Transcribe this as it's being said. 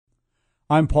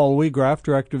I'm Paul Weagraff,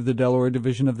 Director of the Delaware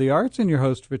Division of the Arts, and your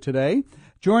host for today.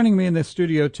 Joining me in the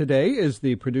studio today is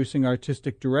the Producing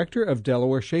Artistic Director of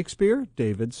Delaware Shakespeare,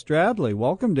 David Stradley.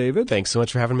 Welcome, David. Thanks so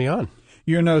much for having me on.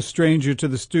 You're no stranger to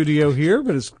the studio here,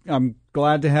 but I'm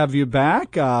glad to have you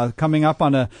back. Coming up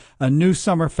on a new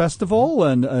summer festival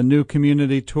and a new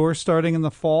community tour starting in the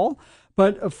fall.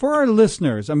 But for our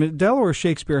listeners, I mean, Delaware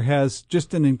Shakespeare has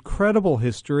just an incredible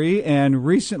history and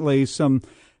recently some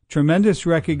tremendous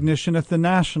recognition at the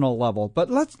national level. But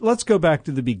let's go back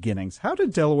to the beginnings. How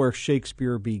did Delaware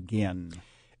Shakespeare begin?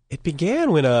 It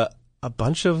began when a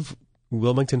bunch of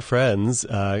Wilmington friends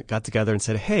got together and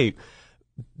said, hey,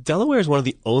 Delaware is one of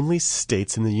the only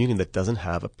states in the union that doesn't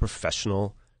have a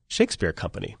professional Shakespeare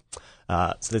company.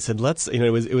 So they said,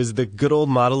 it was the good old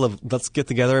model of let's get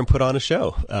together and put on a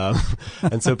show.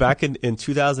 And so back in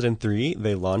 2003,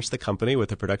 they launched the company with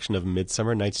a production of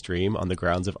Midsummer Night's Dream on the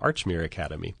grounds of Archmere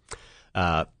Academy.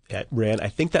 It ran, I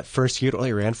think that first year it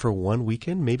only ran for one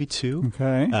weekend, maybe two.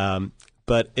 Okay.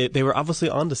 But they were obviously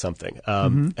onto something.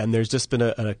 And there's just been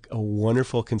a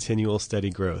wonderful continual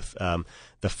steady growth.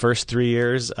 The first 3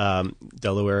 years,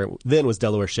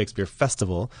 Delaware Shakespeare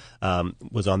Festival,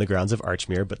 was on the grounds of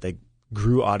Archmere, but they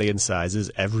grew audience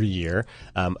sizes every year.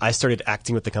 I started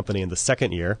acting with the company in the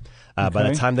second year. By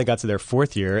the time they got to their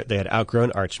fourth year, they had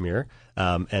outgrown Archmere,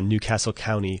 and Newcastle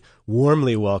County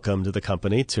warmly welcomed the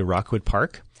company to Rockwood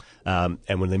Park.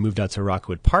 And when they moved out to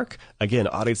Rockwood Park, again,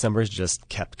 audience numbers just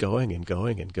kept going and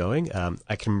going and going.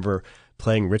 I can remember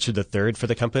playing Richard III for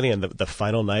the company, and the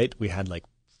final night we had like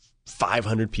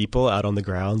 500 people out on the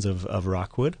grounds of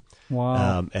Rockwood.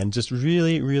 Wow. And just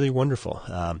really, really wonderful.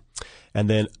 And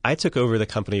then I took over the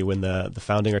company when the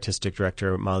founding artistic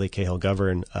director, Molly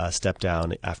Cahill-Govern, stepped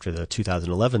down after the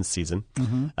 2011 season.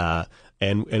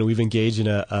 And we've engaged in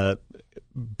a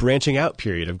branching out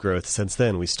period of growth since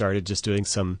then. We started just doing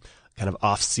some kind of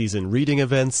off-season reading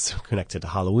events connected to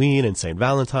Halloween and St.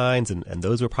 Valentine's, and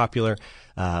those were popular.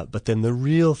 But then the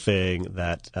real thing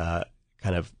that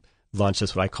kind of launched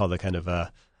us, what I call the kind of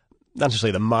not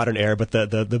necessarily the modern era, but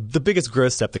the biggest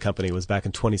growth step the company was back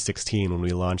in 2016 when we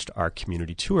launched our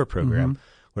community tour program,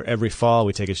 where every fall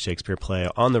we take a Shakespeare play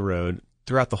on the road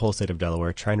throughout the whole state of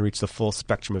Delaware, trying to reach the full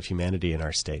spectrum of humanity in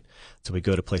our state. So we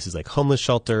go to places like homeless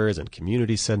shelters and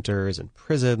community centers and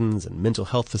prisons and mental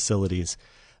health facilities.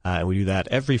 And we do that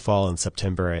every fall in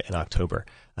September and October.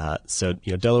 So,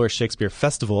 Delaware Shakespeare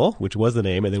Festival, which was the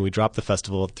name, and then we dropped the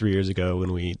festival 3 years ago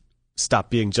when we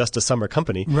stopped being just a summer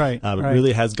company. Right. It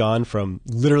really has gone from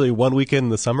literally one weekend in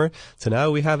the summer to now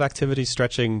we have activities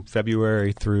stretching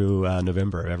February through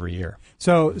November every year.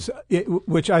 So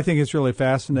which I think is really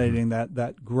fascinating,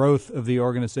 that growth of the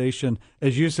organization,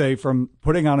 as you say, from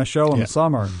putting on a show in the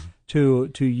summer to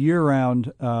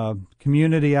year-round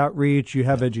community outreach. You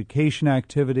have education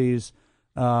activities.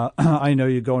 I know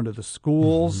you go into the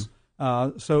schools.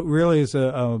 So it really is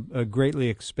a greatly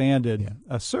expanded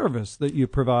service that you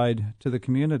provide to the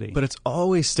community. But it's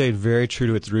always stayed very true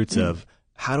to its roots of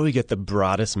how do we get the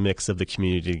broadest mix of the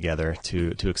community together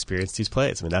to experience these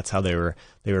plays? I mean, that's how they were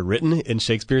written in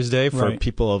Shakespeare's day for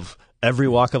people of every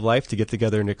walk of life to get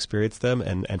together and experience them.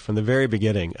 And from the very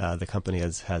beginning, the company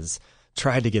has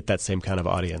tried to get that same kind of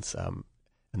audience.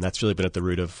 And that's really been at the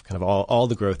root of kind of all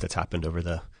the growth that's happened over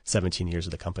the 17 years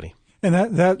of the company.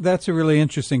 And that's a really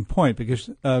interesting point because,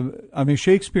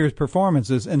 Shakespeare's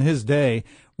performances in his day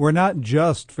were not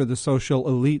just for the social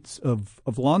elites of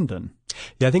London.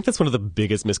 Yeah, I think that's one of the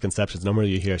biggest misconceptions. Normally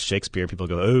you hear Shakespeare, people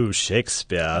go, oh,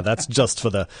 Shakespeare, that's just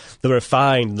for the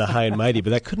refined, the high and mighty.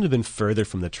 But that couldn't have been further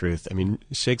from the truth. I mean,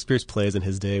 Shakespeare's plays in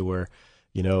his day were,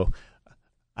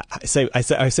 I say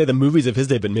the movies of his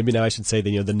day, but maybe now I should say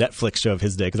the Netflix show of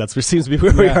his day, because that's what seems to be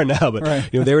where we are now. But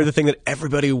they were the thing that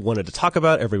everybody wanted to talk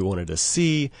about, everybody wanted to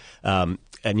see, and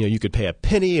you could pay a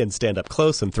penny and stand up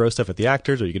close and throw stuff at the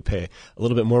actors, or you could pay a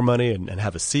little bit more money and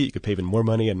have a seat. You could pay even more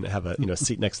money and have a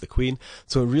seat next to the Queen.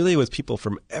 So it really was people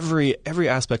from every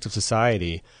aspect of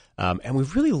society, and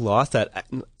we've really lost that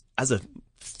as a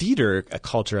theater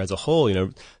culture as a whole.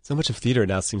 So much of theater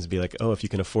now seems to be like, oh, if you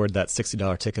can afford that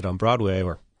 $60 ticket on Broadway,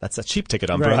 or that's a cheap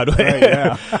ticket on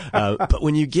Broadway. But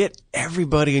when you get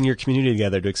everybody in your community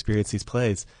together to experience these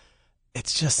plays,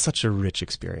 it's just such a rich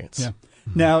experience. Yeah.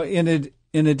 Now, in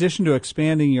addition to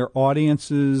expanding your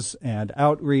audiences and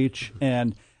outreach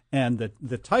and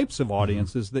the types of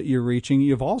audiences that you're reaching,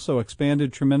 you've also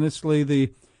expanded tremendously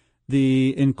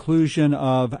the inclusion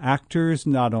of actors,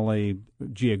 not only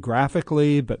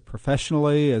geographically but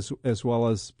professionally, as well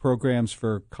as programs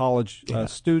for college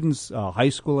students, high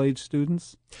school age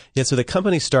students. Yeah, so the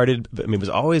company started, I mean, it was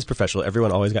always professional.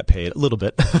 Everyone always got paid a little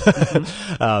bit.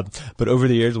 But over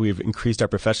the years, we've increased our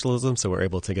professionalism, so we're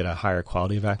able to get a higher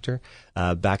quality of actor.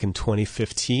 Back in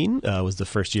 2015 was the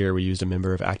first year we used a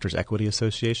member of Actors Equity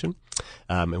Association.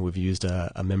 And we've used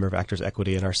a member of Actors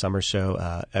Equity in our summer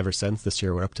show ever since. This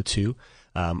year, we're up to 2.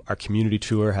 Our community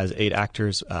tour has 8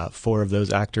 actors. 4 of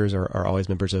those actors are always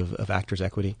members of Actors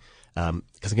Equity.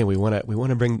 Because again, we want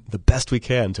to bring the best we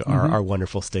can to our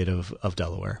wonderful state of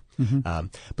Delaware.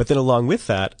 But then along with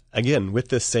that, again, with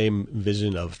this same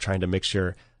vision of trying to make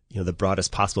sure, the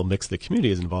broadest possible mix of the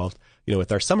community is involved.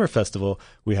 With our summer festival,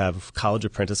 we have college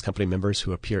apprentice company members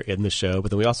who appear in the show,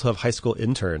 but then we also have high school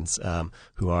interns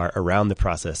who are around the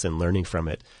process and learning from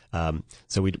it.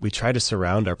 So we try to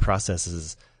surround our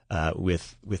processes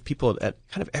with people at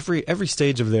kind of every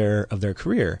stage of their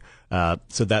career,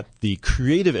 so that the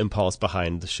creative impulse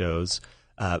behind the shows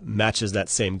matches that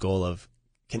same goal of,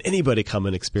 can anybody come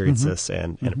and experience this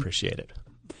and appreciate it?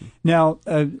 Now,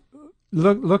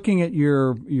 looking at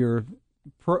your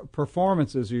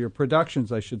performances, or your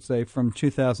productions, I should say, from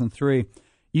 2003,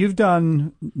 you've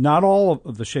done not all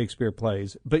of the Shakespeare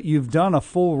plays, but you've done a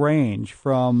full range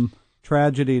from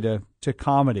tragedy to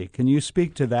comedy. Can you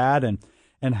speak to that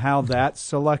and how that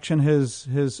selection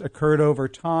has occurred over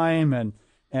time,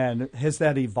 and has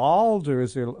that evolved, or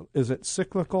is it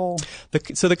cyclical?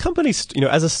 So the company,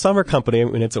 as a summer company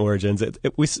in its origins,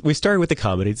 we started with the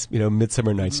comedies,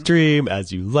 Midsummer Night's Dream,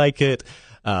 As You Like It,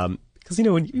 because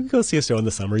when you go see a show in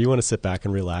the summer, you want to sit back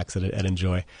and relax and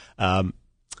enjoy.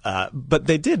 But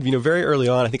they did, very early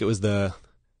on. I think it was the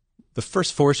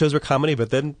first 4 shows were comedy, but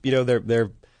then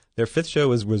their 5th show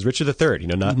was Richard III,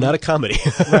 not a comedy,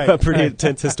 a pretty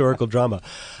intense historical drama.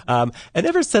 And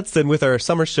ever since then, with our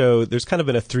summer show, there's kind of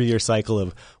been a 3-year cycle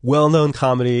of well-known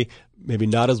comedy, maybe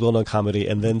not as well-known comedy,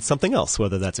 and then something else,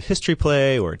 whether that's a history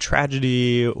play or a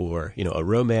tragedy or, a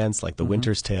romance like The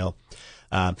Winter's Tale.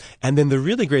 And then the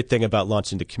really great thing about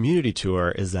launching the community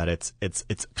tour is that it's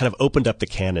kind of opened up the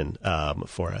canon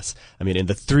for us. I mean, in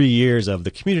the 3 years of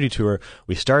the community tour,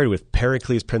 we started with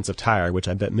Pericles, Prince of Tyre, which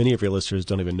I bet many of your listeners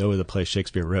don't even know the play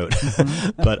Shakespeare wrote,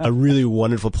 but a really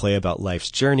wonderful play about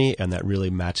life's journey, and that really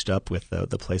matched up with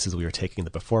the places we were taking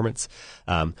the performance.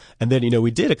 And then,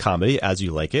 we did a comedy, As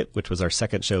You Like It, which was our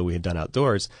second show we had done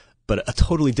outdoors, but a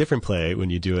totally different play when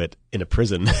you do it in a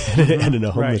prison and in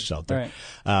a homeless shelter.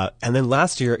 And then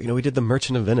last year, we did The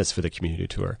Merchant of Venice for the community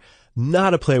tour.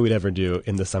 Not a play we'd ever do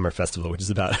in the summer festival, which is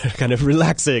about kind of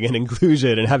relaxing and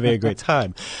inclusion and having a great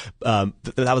time. That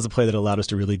was a play that allowed us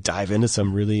to really dive into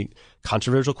some really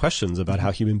controversial questions about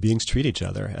how human beings treat each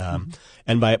other.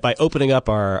 And by opening up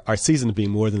our season to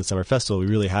being more than the summer festival, we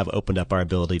really have opened up our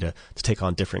ability to take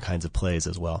on different kinds of plays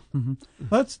as well.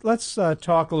 Let's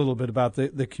talk a little bit about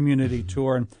the community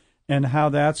tour and how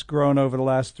that's grown over the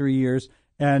last 3 years,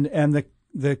 and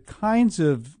the kinds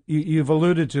of, you've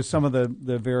alluded to some of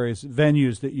the various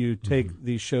venues that you take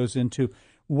these shows into.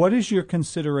 What is your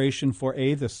consideration for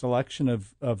the selection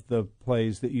of the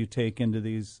plays that you take into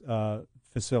these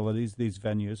facilities, these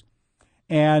venues,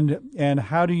 and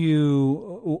how do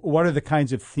what are the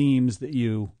kinds of themes that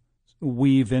you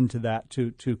weave into that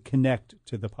to connect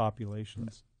to the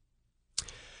populations?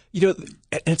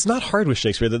 It's not hard with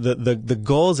Shakespeare. The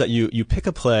goal is that you pick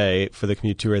a play for the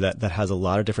community tour that has a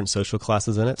lot of different social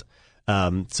classes in it,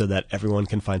 so that everyone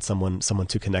can find someone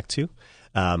to connect to,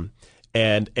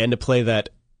 and a play that,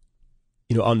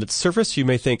 on the surface you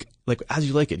may think, like, As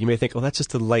You Like It, you may think, oh, that's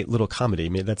just a light little comedy. I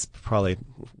mean, that's probably.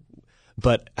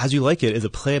 But As You Like It is a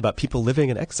play about people living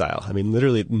in exile. I mean,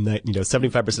 literally,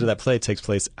 75% of that play takes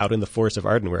place out in the forest of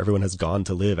Arden, where everyone has gone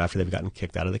to live after they've gotten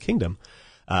kicked out of the kingdom.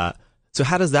 So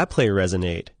how does that play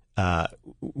resonate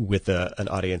with an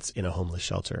audience in a homeless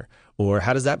shelter? Or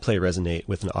how does that play resonate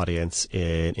with an audience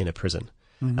in a prison?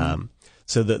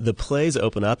 So the plays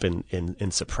open up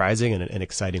in surprising and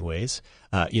exciting ways.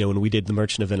 When we did The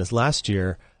Merchant of Venice last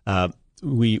year,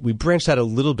 we branched out a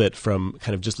little bit from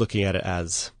kind of just looking at it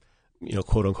as,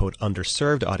 quote unquote,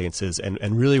 underserved audiences,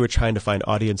 and really we're trying to find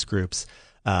audience groups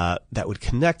that would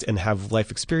connect and have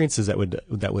life experiences that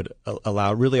would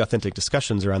allow really authentic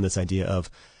discussions around this idea of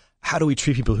how do we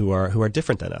treat people who are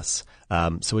different than us.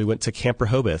 So we went to Camp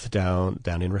Rehoboth down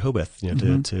in Rehoboth,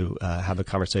 to have a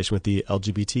conversation with the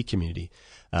LGBT community.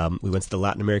 We went to the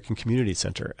Latin American Community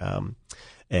Center,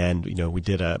 and we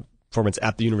did a performance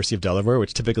at the University of Delaware,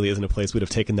 which typically isn't a place we'd have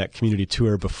taken that community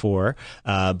tour before,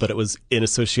 but it was in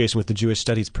association with the Jewish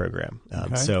Studies program.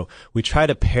 So we try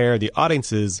to pair the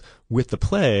audiences with the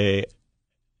play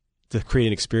to create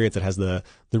an experience that has the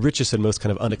richest and most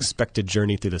kind of unexpected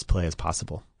journey through this play as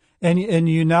possible. And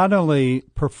you not only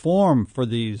perform for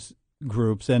these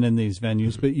groups and in these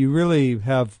venues, but you really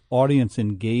have audience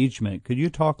engagement. Could you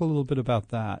talk a little bit about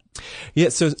that? Yeah,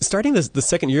 so starting the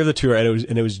second year of the tour,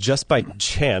 and it was just by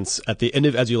chance, at the end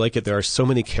of As You Like It, there are so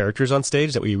many characters on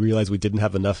stage that we realized we didn't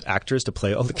have enough actors to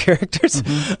play all the characters.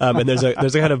 And there's a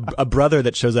kind of a brother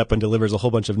that shows up and delivers a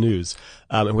whole bunch of news.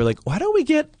 And we're like, why don't we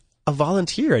get a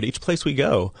volunteer at each place we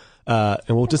go?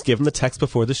 And we'll just give them the text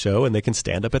before the show, and they can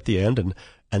stand up at the end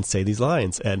and say these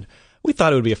lines. And we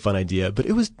thought it would be a fun idea, but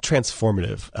it was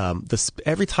transformative.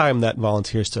 Every time that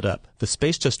volunteer stood up, the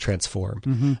space just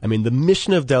transformed. I mean, the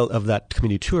mission of that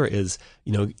community tour is,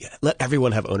 let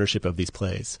everyone have ownership of these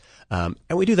plays. And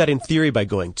we do that in theory by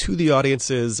going to the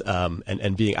audiences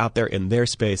and being out there in their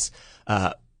space.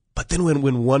 But then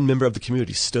when one member of the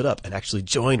community stood up and actually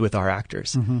joined with our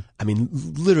actors, I mean,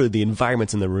 literally the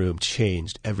environments in the room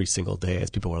changed every single day as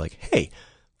people were like, hey,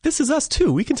 this is us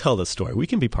too. We can tell this story. We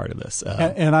can be part of this.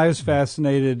 And I was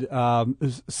fascinated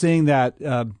seeing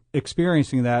that,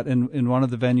 experiencing that in one of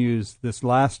the venues this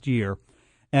last year.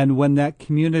 And when that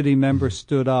community member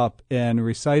stood up and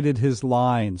recited his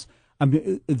lines, I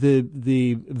mean,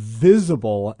 the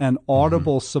visible and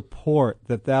audible support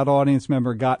that audience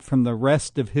member got from the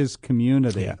rest of his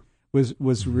community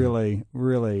was really,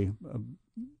 really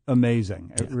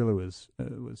amazing. It really was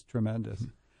tremendous.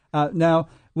 Now,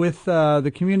 with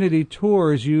the community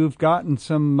tours, you've gotten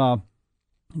some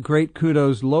great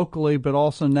kudos locally, but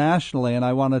also nationally, and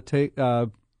I want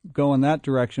to go in that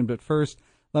direction. But first,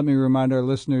 let me remind our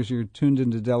listeners you're tuned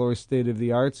into Delaware State of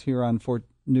the Arts here on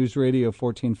News Radio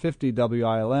 1450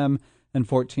 WILM and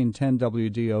 1410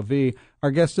 WDOV.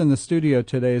 Our guest in the studio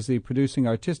today is the producing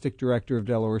artistic director of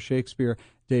Delaware Shakespeare,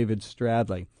 David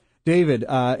Stradley. David,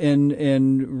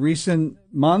 in recent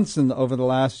months and over the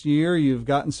last year, you've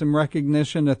gotten some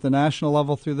recognition at the national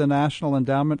level through the National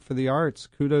Endowment for the Arts.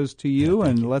 Kudos to you,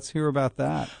 and let's hear about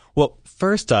that. Well,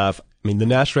 first off, I mean, the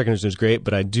national recognition is great,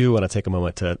 but I do want to take a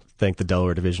moment to thank the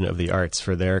Delaware Division of the Arts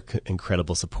for their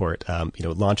incredible support.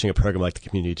 Launching a program like the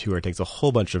Community Tour takes a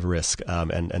whole bunch of risk,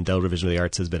 and Delaware Division of the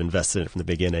Arts has been invested in it from the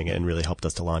beginning and really helped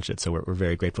us to launch it, so we're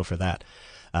very grateful for that.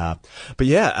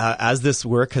 As this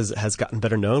work has gotten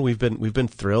better known, we've been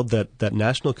thrilled that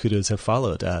national kudos have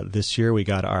followed. This year we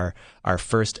got our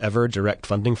first ever direct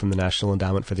funding from the National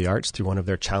Endowment for the Arts through one of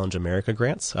their Challenge America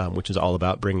grants, which is all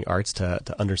about bringing arts to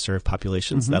underserved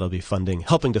populations. That'll be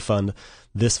helping to fund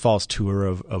this fall's tour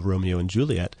of Romeo and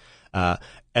Juliet.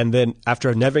 And then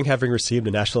after never having received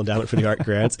a National Endowment for the Art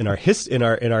grants in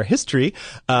our history,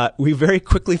 we very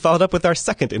quickly followed up with our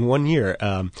second in 1 year.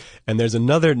 And there's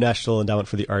another National Endowment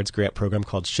for the Arts grant program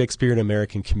called Shakespeare in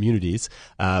American Communities.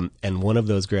 And one of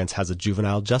those grants has a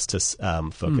juvenile justice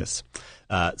focus.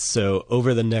 So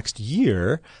over the next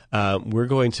year, we're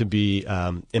going to be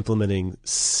implementing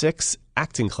 6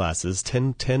 acting classes,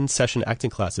 10 session acting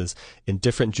classes in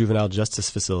different juvenile justice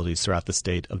facilities throughout the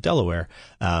state of Delaware.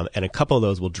 And a couple of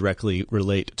those will directly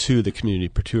relate to the community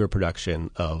tour production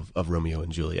of Romeo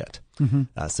and Juliet.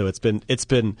 So it's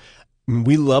been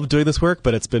we love doing this work,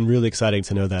 but it's been really exciting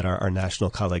to know that our national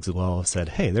colleagues as well have said,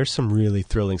 hey, there's some really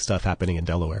thrilling stuff happening in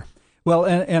Delaware. Well,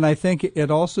 and I think it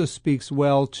also speaks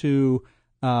well to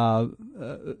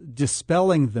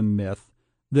dispelling the myth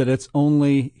that it's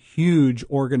only huge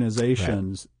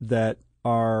organizations that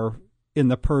are in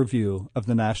the purview of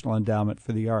the National Endowment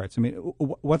for the Arts. I mean,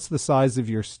 what's the size of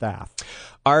your staff?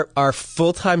 Our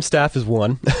full-time staff is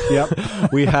 1.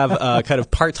 Yep. We have kind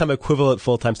of part-time equivalent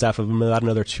full-time staff of about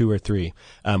another 2 or 3.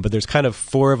 But there's kind of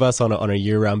 4 of us on a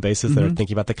year-round basis that are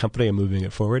thinking about the company and moving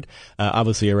it forward.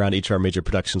 Obviously, around each of our major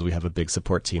productions, we have a big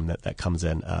support team that comes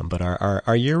in. But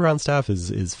our year-round staff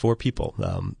is 4 people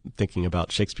thinking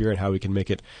about Shakespeare and how we can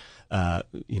make it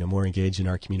more engaged in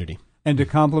our community. And to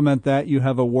complement that, you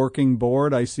have a working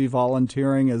board. I see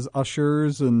volunteering as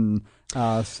ushers and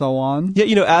so on.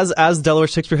 Yeah, as Delaware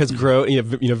Shakespeare has grown,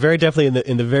 very definitely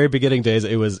in the very beginning days,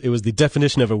 it was the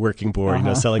definition of a working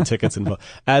board, selling tickets and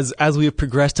as we have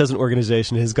progressed as an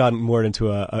organization, it has gotten more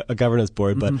into a governance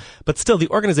board, but still the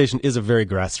organization is a very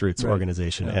grassroots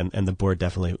organization, and the board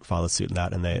definitely follows suit in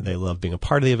that, and they love being a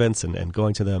part of the events and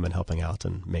going to them and helping out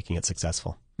and making it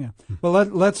successful. Yeah. Well,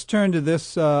 let's turn to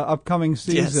this upcoming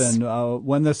season. Yes.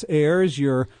 When this airs,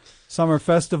 your summer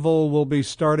festival will be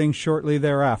starting shortly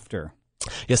thereafter.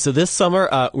 Yeah, so this summer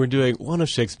we're doing one of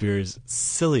Shakespeare's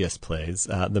silliest plays,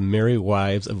 The Merry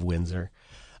Wives of Windsor.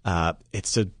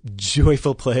 It's a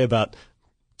joyful play about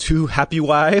 2 happy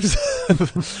wives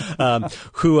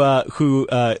who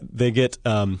they get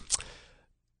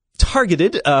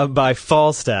targeted by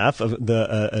Falstaff,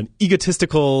 an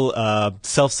egotistical,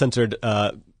 self-centered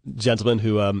gentleman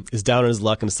who is down on his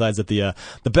luck and decides that the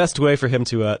best way for him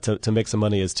to make some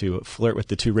money is to flirt with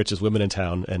the two richest women in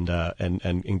town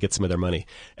and get some of their money.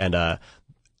 And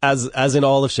as in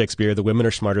all of Shakespeare, the women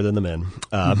are smarter than the men,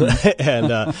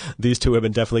 and these two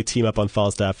women definitely team up on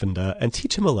Falstaff and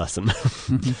teach him a lesson.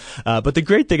 But the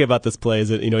great thing about this play is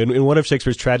that in one of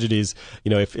Shakespeare's tragedies,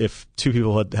 if two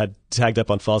people had tagged up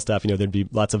on Falstaff, there'd be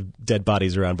lots of dead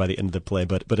bodies around by the end of the play.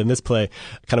 But in this play,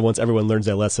 kind of once everyone learns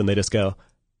their lesson, they just go,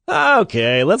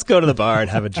 okay, let's go to the bar and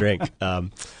have a drink.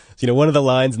 One of the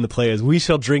lines in the play is, "We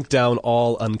shall drink down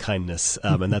all unkindness,"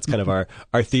 and that's kind of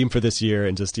our theme for this year.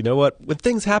 And just, when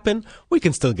things happen, we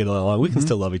can still get along, we can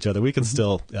still love each other, we can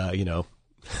still, have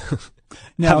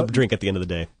a drink at the end of the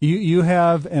day. You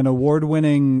have an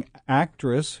award-winning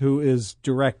actress who is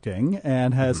directing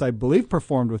and has, I believe,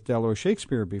 performed with Delaware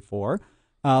Shakespeare before.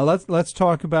 Let's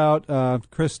talk about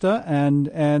Krista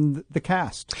and the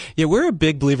cast. Yeah, we're a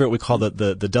big believer in what we call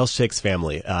the Del Shakes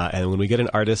family. And when we get an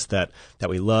artist that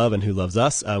we love and who loves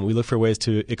us, we look for ways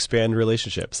to expand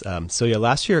relationships.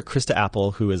 Last year, Krista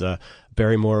Apple, who is a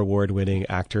Barrymore award-winning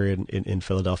actor in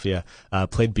Philadelphia,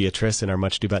 played Beatrice in Our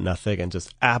Much Ado About Nothing and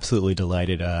just absolutely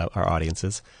delighted our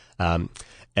audiences.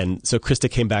 And so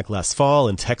Krista came back last fall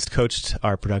and text coached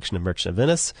our production of Merchant of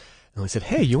Venice. And we said,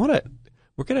 hey,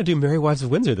 we're going to do Merry Wives of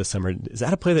Windsor this summer. Is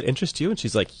that a play that interests you? And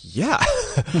she's like, yeah.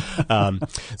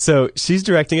 So she's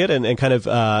directing it and kind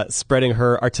of spreading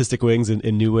her artistic wings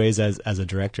in new ways as a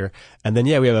director. And then,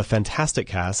 we have a fantastic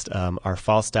cast. Our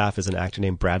Falstaff is an actor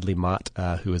named Bradley Mott,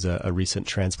 who is a recent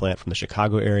transplant from the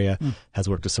Chicago area, has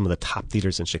worked with some of the top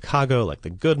theaters in Chicago, like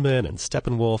the Goodman and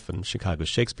Steppenwolf and Chicago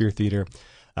Shakespeare Theater.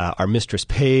 Our Mistress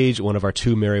Page, one of our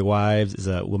two Merry Wives, is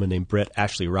a woman named Britt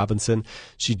Ashley Robinson.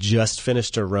 She just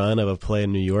finished a run of a play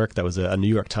in New York that was a New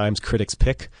York Times critic's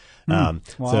pick. Wow.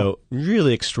 So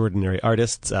really extraordinary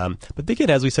artists. But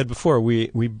again, as we said before, we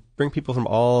bring people from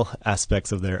all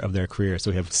aspects of their career.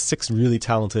 So we have 6 really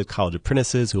talented college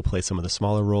apprentices who will play some of the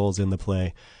smaller roles in the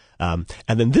play. And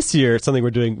then this year, something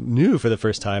we're doing new for the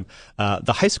first time,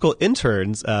 the high school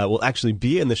interns will actually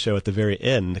be in the show at the very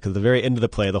end, because at the very end of the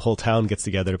play, the whole town gets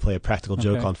together to play a practical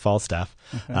joke on Falstaff.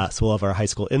 So we'll have our high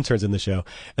school interns in the show.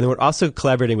 And then we're also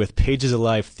collaborating with Pages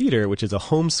Alive Theater, which is a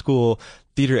homeschool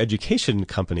theater education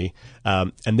company,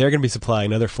 and they're going to be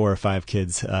supplying another 4 or 5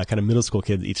 kids, kind of middle school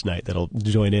kids each night, that'll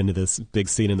join into this big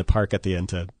scene in the park at the end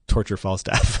to torture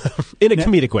Falstaff in a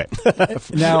comedic way.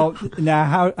 Now,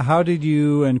 how did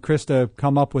you and Krista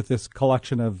come up with this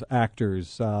collection of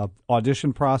actors?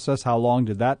 Audition process? How long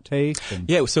did that take?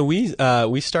 So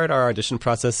we start our audition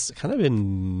process kind of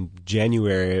in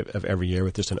January of every year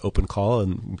with just an open call,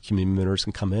 and community members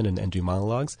can come in and do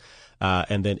monologues.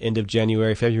 And then end of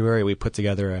January, February, we put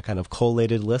together a kind of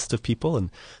collated list of people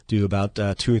and do about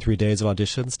 2 or 3 days of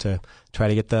auditions to try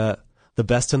to get the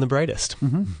best and the brightest.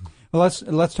 Well,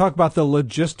 let's talk about the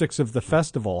logistics of the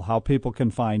festival, how people can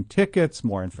find tickets,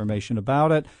 more information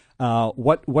about it.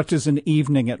 What does an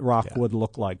evening at Rockwood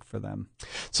look like for them?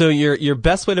 So your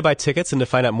best way to buy tickets and to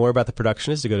find out more about the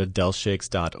production is to go to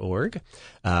delshakes.org.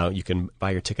 You can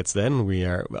buy your tickets then. We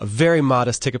are a very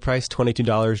modest ticket price,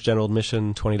 $22 general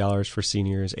admission, $20 for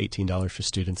seniors, $18 for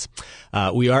students.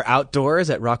 We are outdoors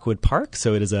at Rockwood Park,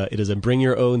 so it is a bring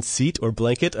your own seat or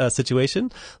blanket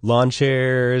situation. Lawn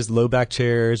chairs, low back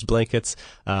chairs, blankets.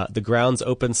 The grounds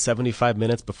open 75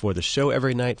 minutes before the show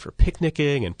every night for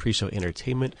picnicking and pre-show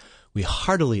entertainment. We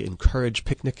heartily encourage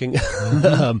picnicking.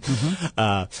 And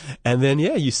then,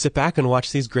 you sit back and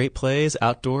watch these great plays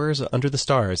outdoors under the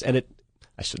stars. And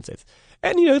I shouldn't say this.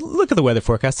 And, look at the weather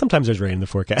forecast. Sometimes there's rain in the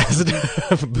forecast.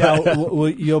 Now,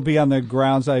 you'll be on the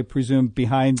grounds, I presume,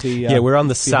 behind the... we're on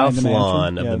the south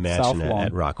lawn of the mansion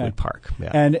at Rockwood Park.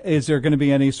 Yeah. And is there going to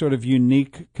be any sort of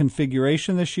unique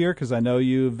configuration this year? Because I know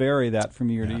you vary that from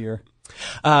year to year.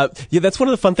 That's one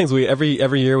of the fun things.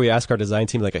 Every year we ask our design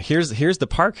team, like, here's the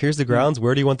park, here's the grounds,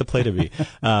 where do you want the play to be?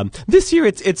 This year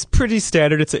it's pretty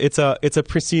standard. It's a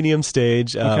proscenium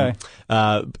stage.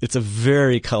 It's a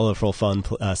very colorful, fun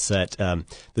set.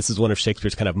 This is one of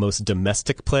Shakespeare's kind of most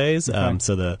domestic plays.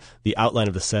 So the outline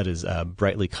of the set is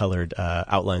brightly colored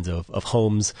outlines of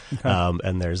homes,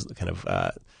 and there's kind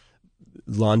of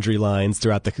laundry lines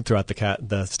throughout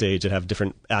the stage that have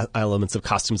different elements of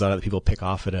costumes on it that people pick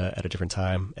off at a different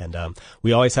time. And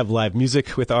we always have live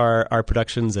music with our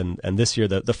productions. And this year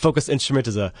the focus instrument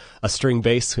is a string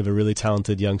bass. We have a really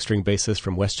talented young string bassist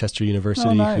from Westchester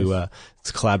University who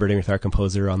is collaborating with our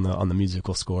composer on the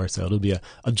musical score. So it'll be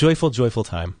a joyful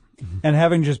time. And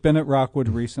having just been at Rockwood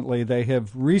recently, they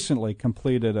have recently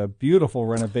completed a beautiful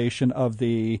renovation of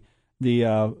the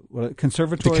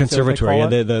conservatory. The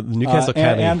conservatory, the Newcastle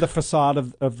County. And the facade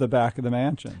of the back of the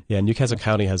mansion. Yeah, Newcastle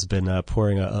County has been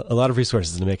pouring a lot of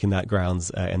resources into making that grounds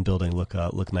and building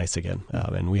look nice again.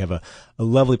 And we have a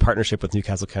lovely partnership with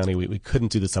Newcastle County. We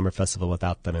couldn't do the Summer Festival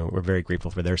without them, and we're very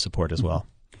grateful for their support as well.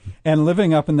 And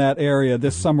living up in that area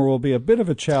this summer will be a bit of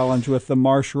a challenge with the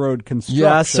Marsh Road construction.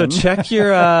 Yeah, so check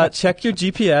your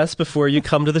GPS before you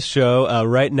come to the show.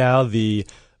 Right now, the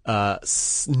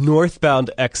northbound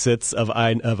exits of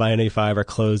I-95 are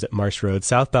closed at Marsh Road.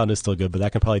 Southbound is still good, but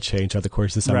that can probably change throughout the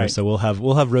course of the summer. Right. So we'll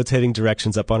have rotating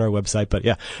directions up on our website. But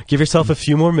yeah, give yourself a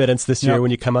few more minutes this year when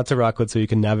you come out to Rockwood so you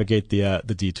can navigate the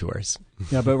detours.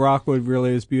 Yeah, but Rockwood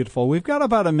really is beautiful. We've got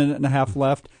about a minute and a half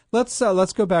left. Let's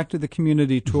go back to the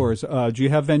community tours. Do you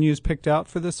have venues picked out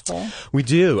for this fall? We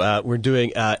do. We're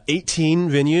doing 18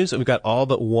 venues. We've got all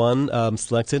but one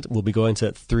selected. We'll be going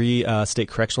to 3 state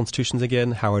correctional institutions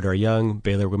again: Howard R. Young,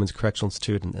 Baylor Women's Correctional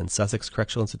Institute, and Sussex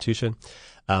Correctional Institution.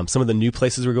 Some of the new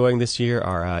places we're going this year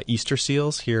are Easter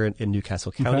Seals here in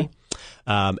Newcastle County.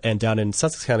 Okay. And down in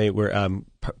Sussex County, we're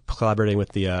collaborating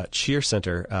with the Cheer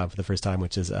Center for the first time,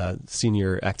 which is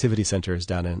senior activity centers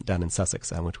down in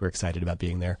Sussex, which we're excited about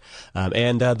being there.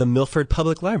 And the Milford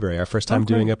Public Library, our first time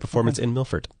doing a performance in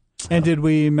Milford. And did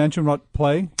we mention what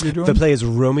play you're doing? The play is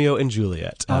Romeo and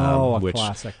Juliet. Which,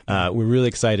 classic. We're really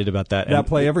excited about that. That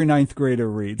play every ninth grader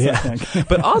reads, I think.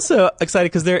 But also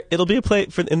excited because it'll be a play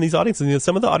in these audiences.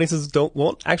 Some of the audiences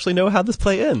won't actually know how this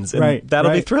play ends. And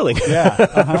that'll be thrilling.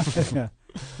 Yeah.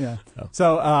 Yeah.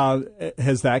 So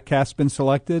has that cast been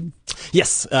selected?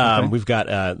 Yes. We've got,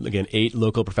 again, 8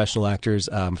 local professional actors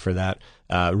for that.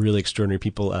 Really extraordinary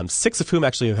people, 6 of whom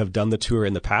actually have done the tour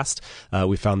in the past.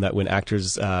 We found that when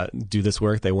actors do this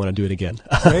work, they want to do it again.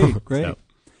 Great. So.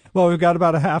 Well, we've got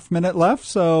about a half minute left,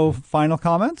 so final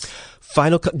comments?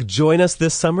 Join us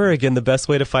this summer. Again, the best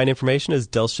way to find information is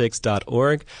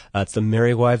delshakes.org. It's the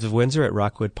Merry Wives of Windsor at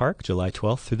Rockwood Park, July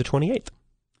 12th through the 28th.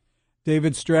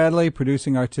 David Stradley,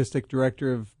 producing artistic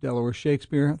director of Delaware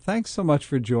Shakespeare. Thanks so much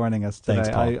for joining us today. Thanks,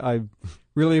 Paul. I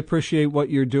really appreciate what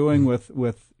you're doing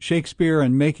with Shakespeare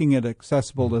and making it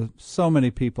accessible to so many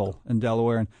people in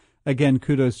Delaware. And again,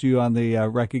 kudos to you on the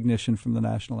recognition from the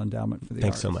National Endowment for the Arts.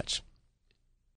 Thanks so much.